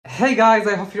Hey guys,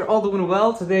 I hope you're all doing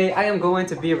well. Today I am going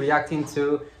to be reacting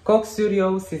to Coke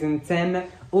Studio Season 10,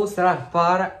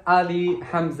 Zafar, Ali,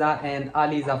 Hamza and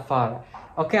Ali Zafar.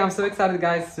 Okay, I'm so excited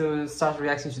guys to start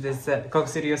reacting to this Coke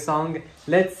Studio song.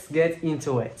 Let's get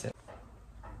into it.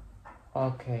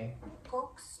 Okay.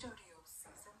 Coke Studio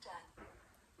Season 10.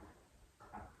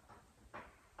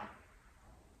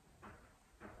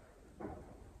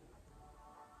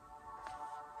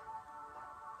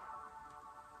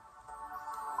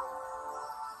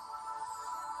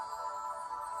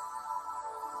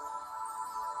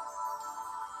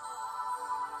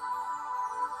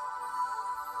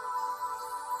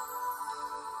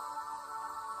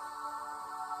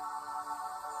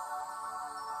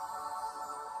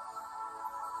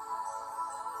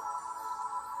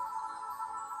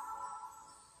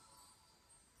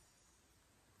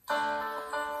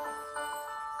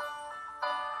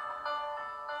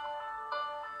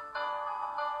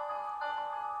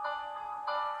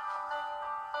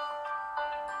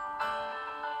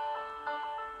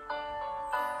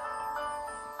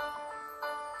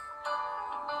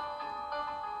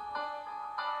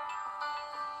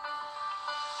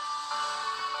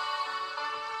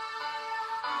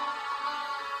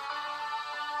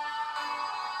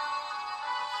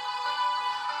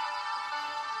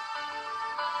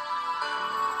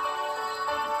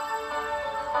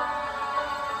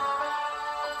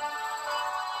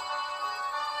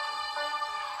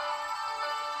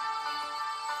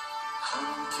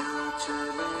 हम क्यों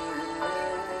चले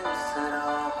इस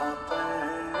राह पर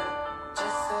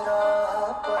जिस राह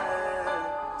पर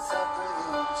सब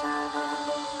चले।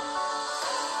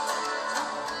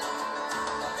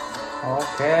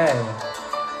 Okay.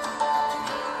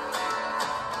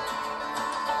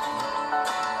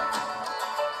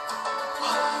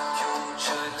 हम क्यों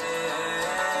चले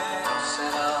इस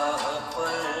राह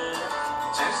पर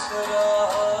जिस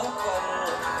राह पर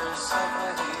सब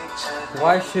चले।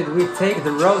 Why should we take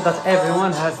the road that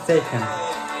everyone has taken?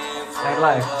 I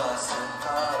like.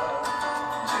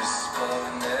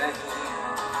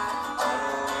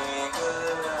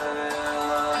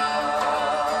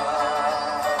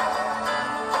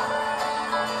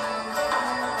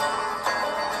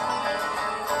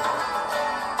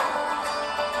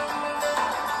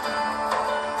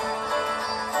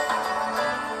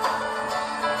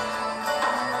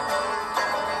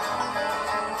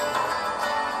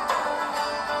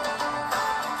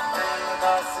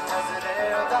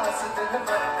 दिन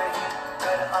भर नहीं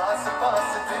कर आस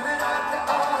पास दिन रात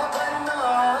आ भरना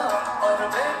और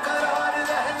बेकरार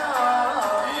रहना।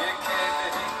 ये खेल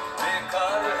ही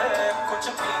बेकार है, कुछ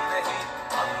भी नहीं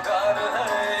अंगार है।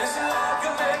 इस आग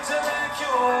में चले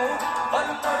क्यों, पल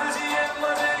पल जिए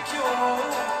मरे क्यों।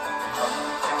 हम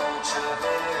क्यों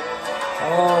चले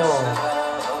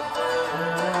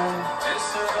इस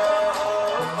राह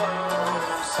पर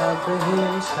सब ही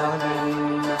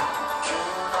चले।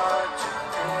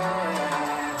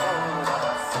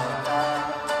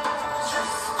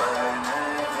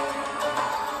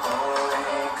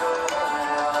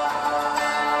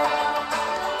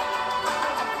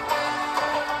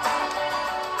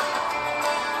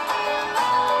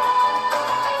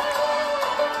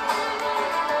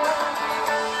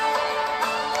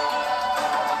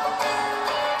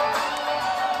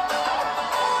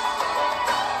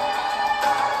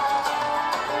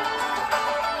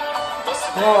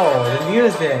 Oh, the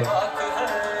music.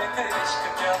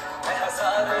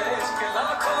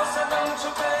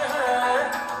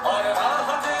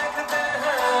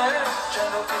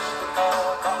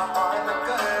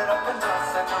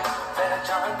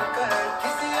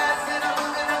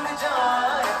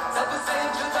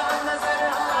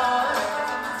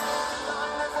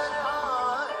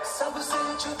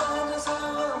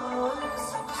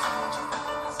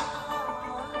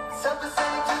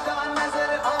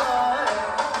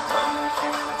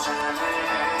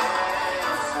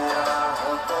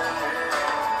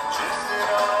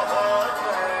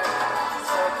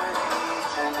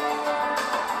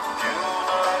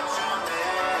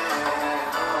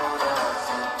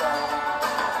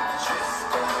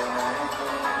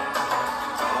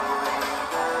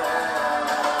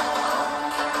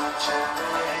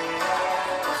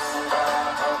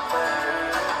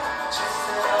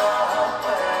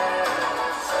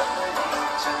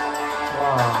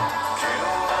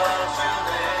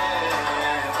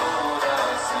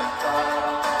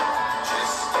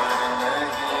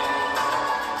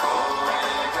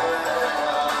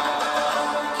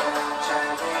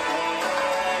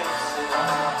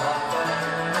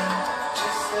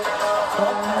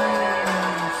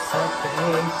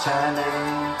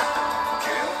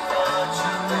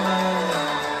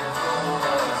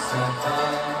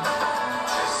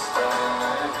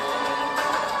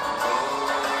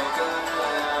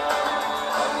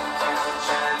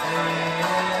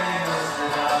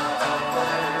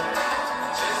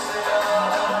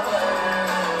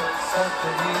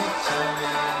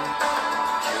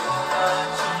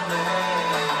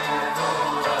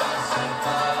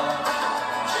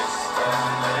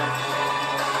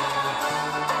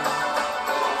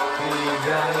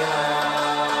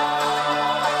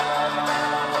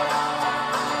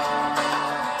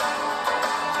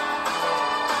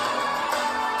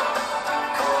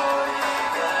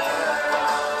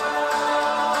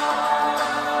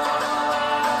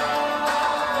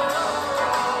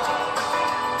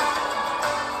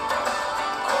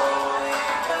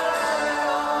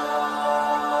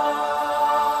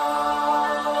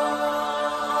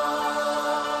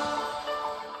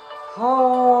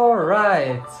 All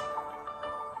right.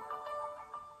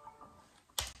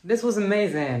 This was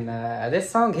amazing. This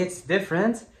song hits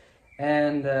different,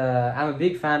 and I'm a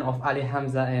big fan of Ali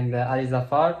Hamza and Ali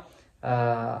Zafar.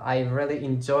 I really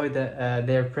enjoyed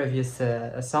their previous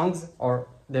songs or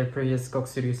their previous Coke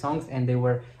Studio songs, and they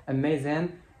were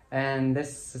amazing. And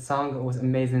this song was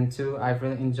amazing too. I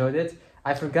really enjoyed it.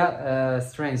 I forgot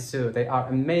Strange too. They are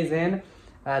amazing.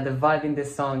 The vibe in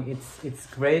this song, it's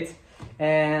great.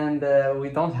 And we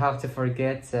don't have to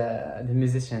forget the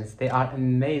musicians. They are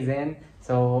amazing.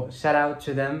 So shout out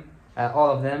to them, all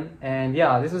of them. And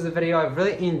yeah, this was a video. I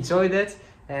really enjoyed it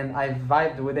and I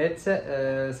vibed with it.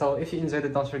 So if you enjoyed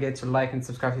it, don't forget to like and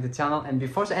subscribe to the channel. And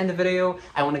before to end the video,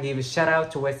 I want to give a shout out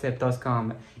to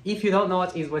whatsapp.com. If you don't know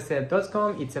what is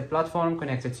whatsapp.com, it's a platform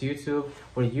connected to YouTube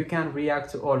where you can react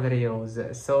to all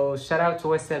videos. So shout out to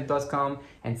whatsapp.com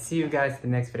and see you guys in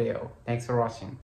the next video. Thanks for watching.